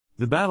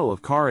The Battle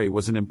of Carrhae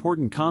was an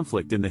important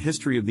conflict in the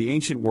history of the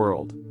ancient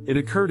world. It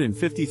occurred in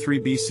 53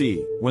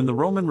 BC, when the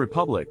Roman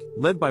Republic,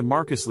 led by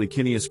Marcus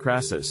Licinius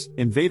Crassus,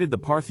 invaded the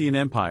Parthian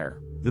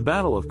Empire. The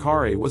Battle of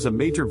Carrhae was a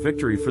major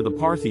victory for the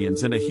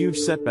Parthians and a huge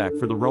setback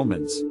for the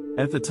Romans.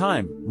 At the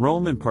time,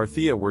 Rome and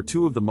Parthia were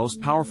two of the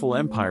most powerful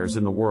empires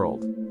in the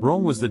world.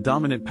 Rome was the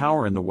dominant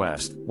power in the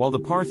west, while the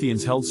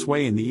Parthians held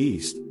sway in the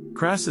east.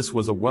 Crassus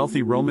was a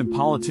wealthy Roman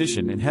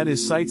politician and had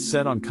his sights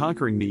set on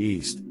conquering the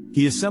east.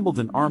 He assembled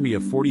an army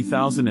of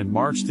 40,000 and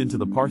marched into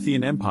the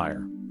Parthian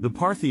Empire. The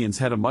Parthians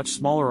had a much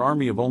smaller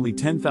army of only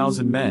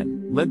 10,000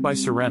 men, led by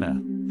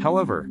Surena.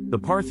 However, the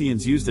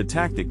Parthians used a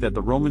tactic that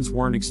the Romans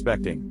weren't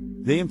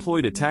expecting. They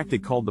employed a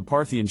tactic called the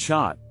Parthian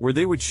shot, where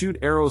they would shoot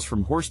arrows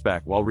from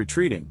horseback while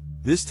retreating.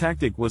 This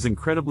tactic was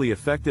incredibly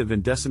effective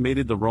and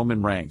decimated the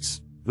Roman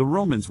ranks. The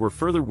Romans were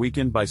further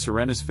weakened by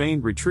Surena's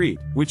feigned retreat,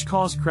 which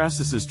caused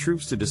Crassus's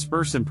troops to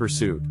disperse in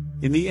pursuit.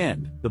 In the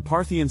end, the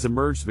Parthians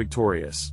emerged victorious.